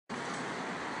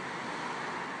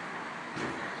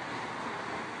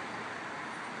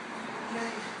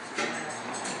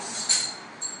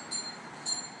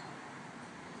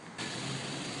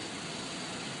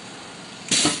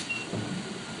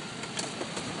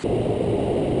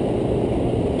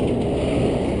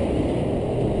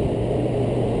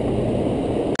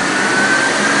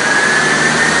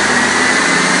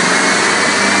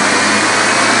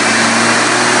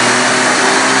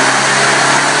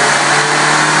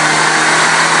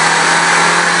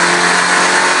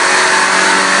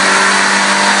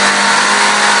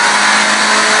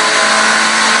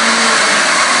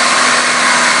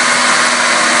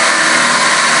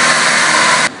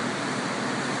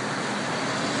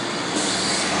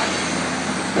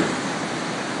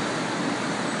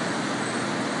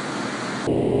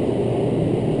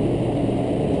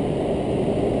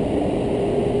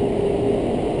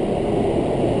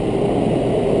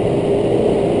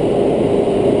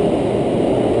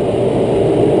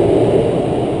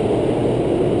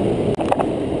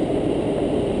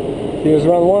Here's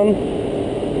run 1.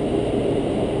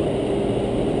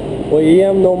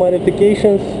 OEM, no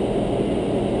modifications.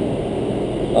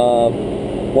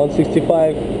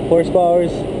 165 horsepower,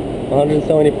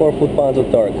 174 foot-pounds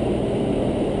of torque.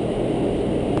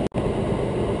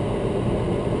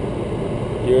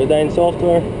 Eurodyne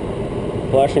software,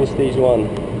 flashing stage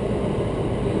 1.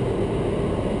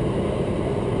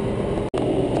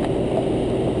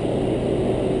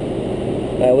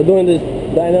 We're doing this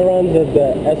dyno runs at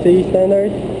the SAE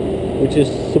standard, which is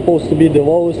supposed to be the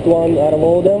lowest one out of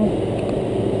all of them.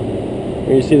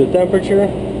 Here you see the temperature,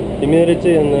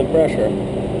 humidity, and the pressure.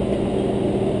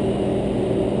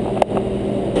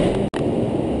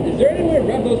 Is there any way to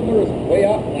rev those motors way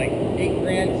up, like 8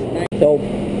 grand, 9? So,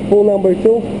 pull number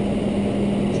 2,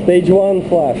 stage 1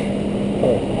 flash.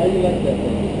 How do you like that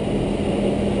thing?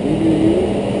 You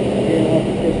again off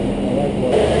the Christmas, I like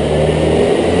that.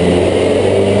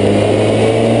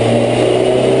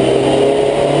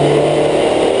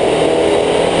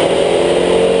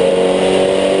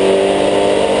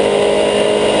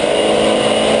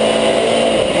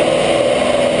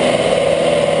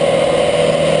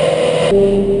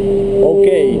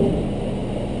 Okay,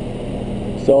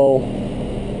 so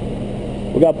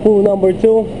we got pull number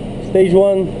 2, stage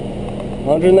 1,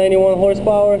 191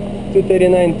 horsepower,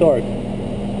 239 torque.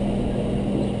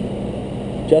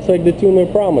 Just like the tuner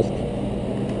promised.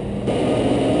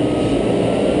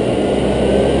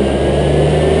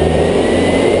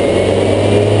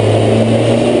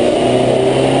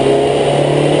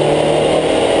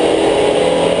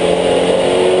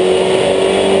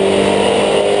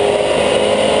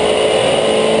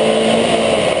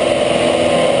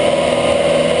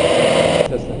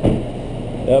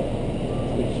 Yep.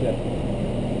 Good shit.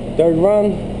 Third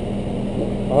run,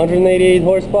 188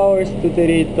 horsepower,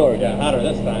 238 torque. Yeah, hotter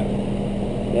this time.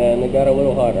 And it got a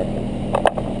little hotter.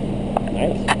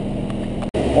 Nice.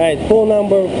 Alright, pull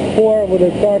number 4 with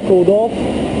the car cooled off.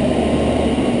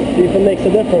 See if it makes a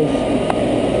difference.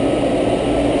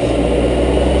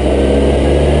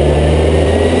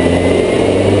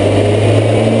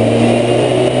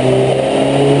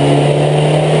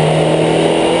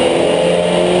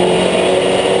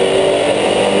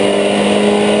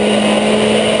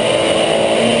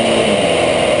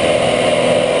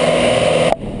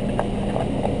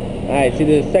 Alright, see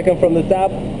the second from the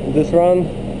top, this run,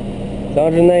 it's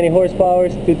 190 horsepower,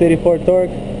 234 torque,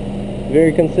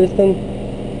 very consistent,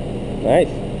 nice,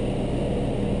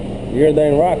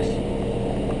 Eurodyne rocks.